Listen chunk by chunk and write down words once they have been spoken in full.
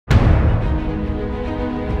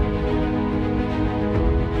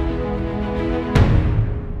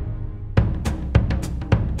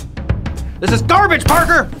This is garbage,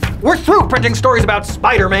 Parker! We're through printing stories about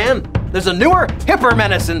Spider-Man. There's a newer, hipper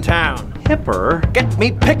menace in town. Hipper? Get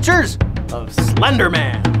me pictures of Slender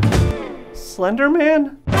Man. Slender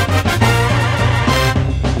Man?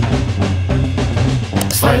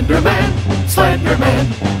 Slender Man, Slender Man,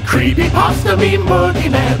 creepypasta meme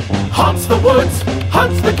boogeyman, haunts the woods,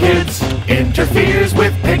 hunts the kids, interferes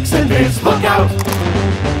with pigs and vids. Look out,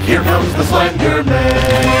 here comes the Slender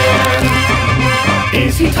Man.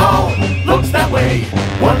 Is he tall? Looks that way.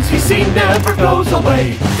 Once he's seen, never goes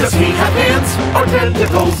away. Does he have hands or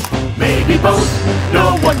tentacles? Maybe both,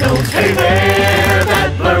 no one knows. Hey there,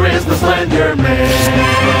 that blur is the Slender Man.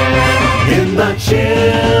 In the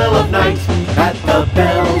chill of night, at the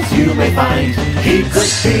bells you may find, he could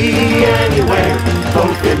be anywhere,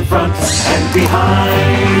 both in front and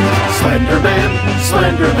behind. Slender Man,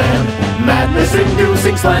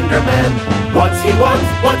 madness-inducing Slender Man. What's he want?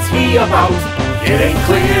 What's he about? It ain't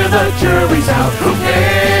clear, the jury's out. Who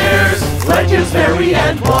cares? Legends vary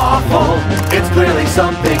and waffle. It's clearly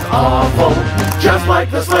something awful, just like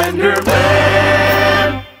the Slender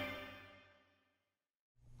Man.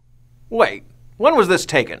 Wait, when was this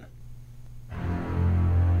taken?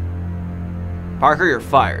 Parker, you're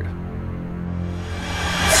fired.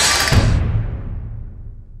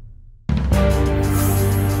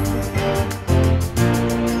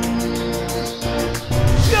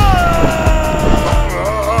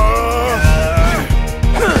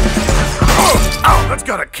 That's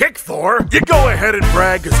got a kick, Thor. You go ahead and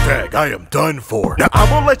brag as tag. I am done for. Now, I'm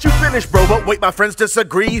gonna let you finish, bro, but wait, my friends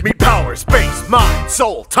disagree. Me power, space, mind,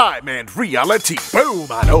 soul, time, and reality. Boom,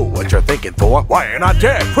 I know what you're thinking, Thor. Why ain't I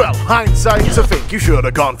dead? Well, hindsight's a think. You should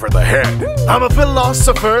have gone for the head. I'm a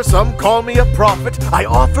philosopher, some call me a prophet. I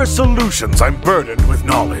offer solutions, I'm burdened with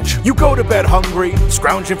knowledge. You go to bed hungry,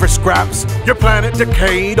 scrounging for scraps. Your planet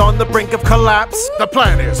decayed on the brink of collapse. The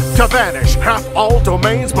plan is to vanish half all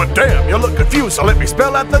domains, but damn, you look confused, so let me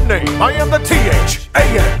spell out the name. I am the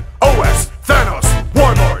T-H-A-N-O-S, Thanos,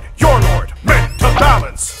 Warlord, your lord, meant to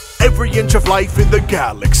balance every inch of life in the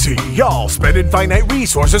galaxy. Y'all spend infinite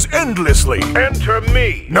resources endlessly. Enter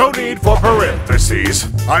me. No need for parentheses.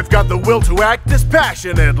 I've got the will to act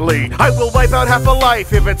dispassionately. I will wipe out half a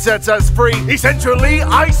life if it sets us free. Essentially,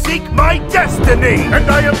 I seek my destiny. And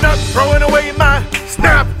I am not throwing away my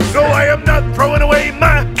snap. No, I am not throwing away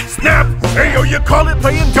my snap. Hey, yo, you call it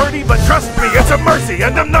playing dirty, but trust me, it's a mercy.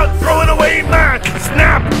 And I'm not throwing away my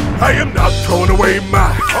snap. I am not throwing away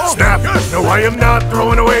my snap. No, I am not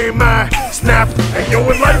throwing away my snap. And yo,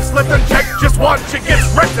 when life's left unchecked, just watch it gets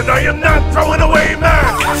wrecked. And I am not throwing away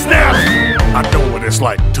my snap. I know what it's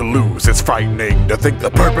like to lose. It's frightening to think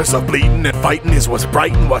the purpose of bleeding and fighting is what's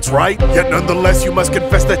bright and what's right. Yet nonetheless, you must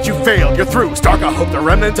confess that you failed. You're through. Stark, I hope the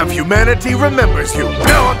remnant of humanity remembers you.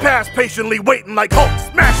 Now I'm past patiently waiting like Hulk,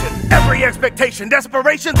 smashing every expectation.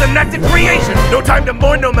 Desperation's an active creation. No time to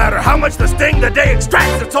mourn, no matter how much the sting the day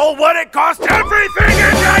extracts. It's all what it costs, everything.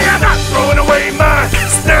 And I am not throwing away my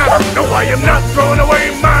snap. No, I am not throwing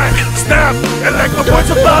away my snap. And like the voice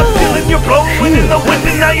above, feeling you blowing in the wind.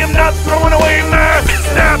 And I am not throwing away my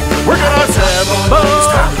snap. We're gonna assemble. It's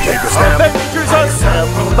time to take a snap. Avengers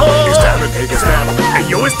assemble. It's time to take a snap. And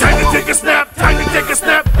yo, it's time to take a snap. Time to take a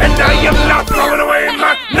snap. And I am not throwing away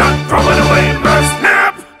my, not throwing away my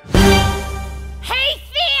snap. Hey,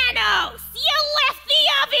 Thanos! You left the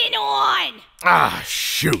oven on! Ah,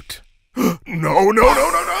 shoot. No.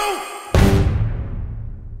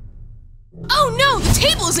 Oh no, the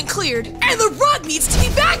table isn't cleared, and the rug needs to be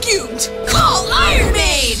vacuumed! Call Iron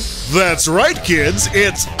Maid! That's right, kids,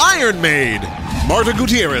 it's Iron Maid! Marta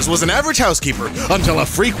Gutierrez was an average housekeeper until a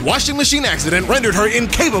freak washing machine accident rendered her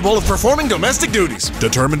incapable of performing domestic duties.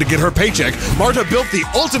 Determined to get her paycheck, Marta built the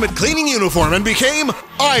ultimate cleaning uniform and became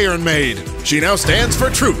Iron Maid. She now stands for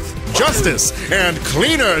truth, justice, and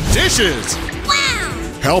cleaner dishes.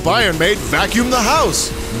 Wow! Help Iron Maid vacuum the house,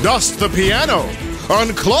 dust the piano,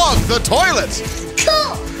 unclog the toilet.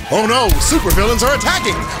 Cool! Oh no, supervillains are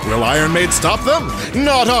attacking! Will Iron Maid stop them?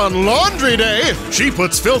 Not on Laundry Day! She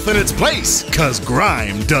puts filth in its place, 'cause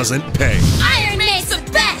grime doesn't pay. Iron Maid's the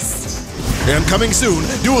best! And coming soon,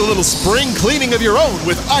 do a little spring cleaning of your own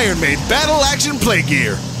with Iron Maid Battle Action Play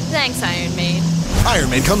Gear. Thanks, Iron Maid. Iron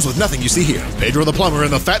Maid comes with nothing you see here. Pedro the plumber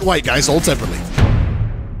and the fat white guy sold separately.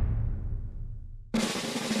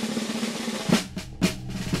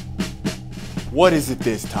 What is it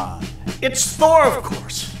this time? It's Thor, of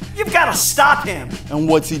course. You've got to stop him. And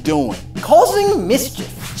what's he doing? Causing mischief.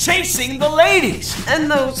 Chasing the ladies. And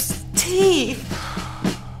those teeth.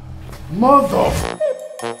 Mother...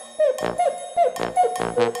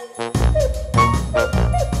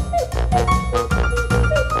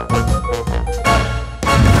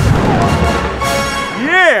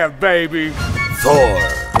 baby. Thor,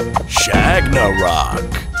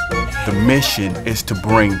 Shagnarok. The mission is to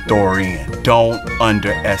bring Thor in. Don't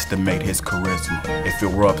underestimate his charisma. If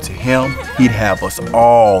it were up to him, he'd have us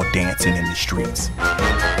all dancing in the streets.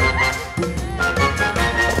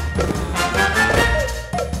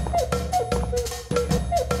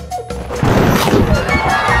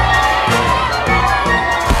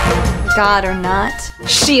 God or not,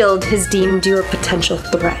 S.H.I.E.L.D. has deemed you a potential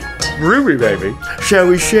threat. Ruby, baby. Shall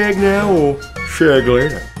we shag now or shag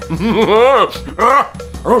later?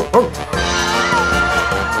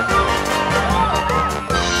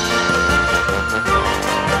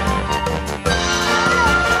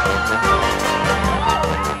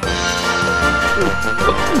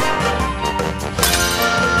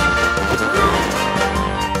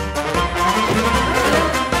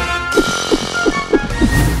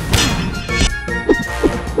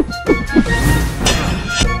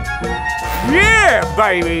 Yeah,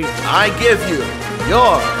 baby! I give you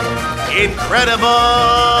your incredible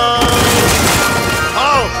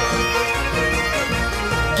Hulk!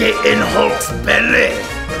 Get in Hulk's belly!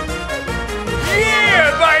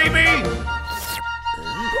 Yeah, baby!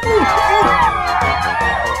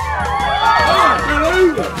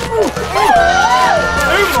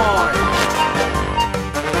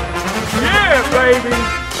 Yeah, baby!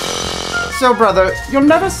 So, brother, you'll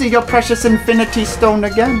never see your precious Infinity Stone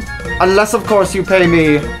again. Unless, of course, you pay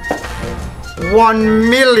me $1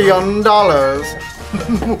 million.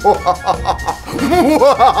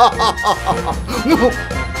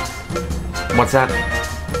 What's that?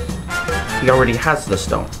 He already has the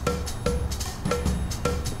stone.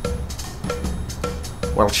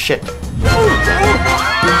 Well, shit.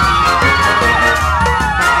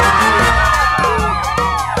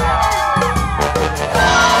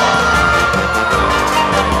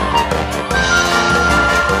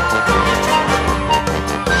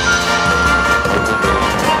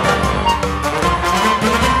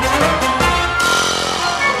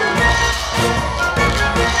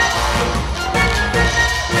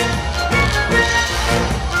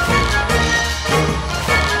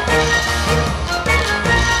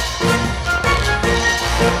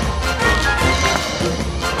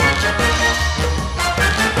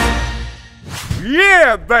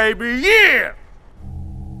 Yeah, baby, yeah!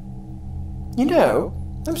 You know,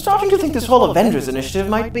 I'm starting to think this whole Avengers initiative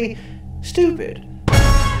might be stupid.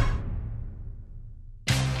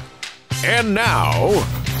 And now,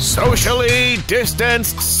 socially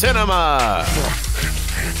distanced cinema.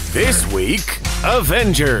 This week,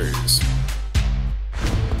 Avengers.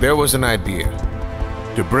 There was an idea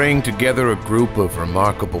to bring together a group of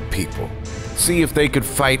remarkable people, see if they could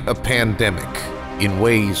fight a pandemic in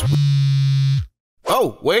ways.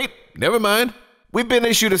 Oh, wait, never mind. We've been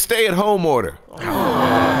issued a stay-at-home order.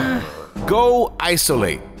 Go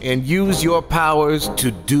isolate and use your powers to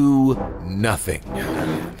do nothing.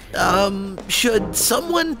 Should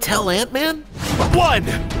someone tell Ant-Man? One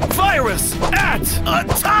virus at a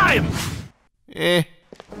time!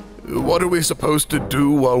 What are we supposed to do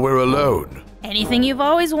while we're alone? Anything you've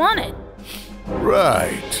always wanted.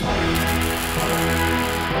 Right.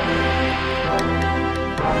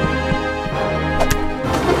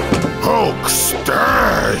 Hulk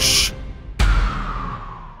stash!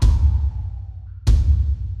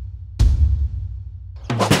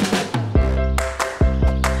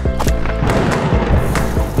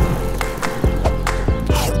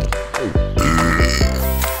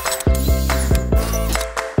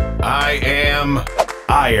 I am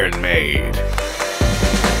Iron Maid.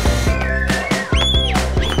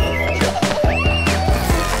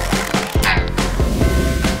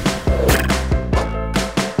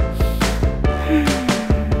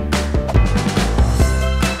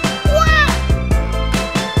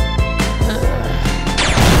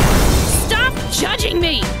 Stop judging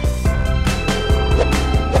me!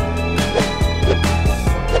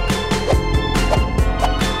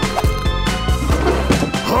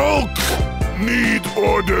 Need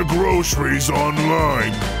order groceries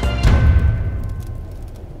online.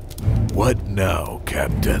 What now,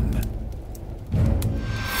 Captain?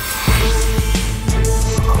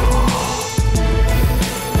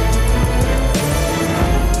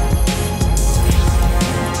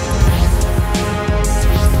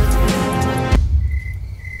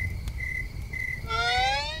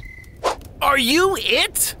 Are you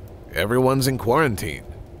it? Everyone's in quarantine.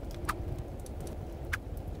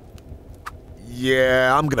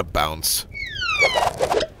 Yeah, I'm gonna bounce.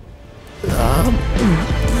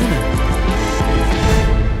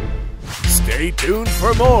 Stay tuned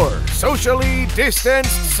for more socially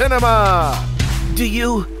distanced cinema. Do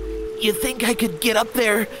you think I could get up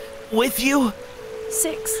there with you?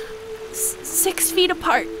 6, 6 feet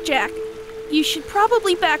apart, Jack. You should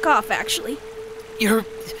probably back off, actually. You're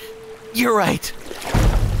right.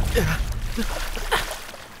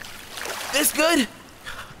 This good?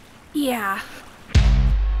 Yeah.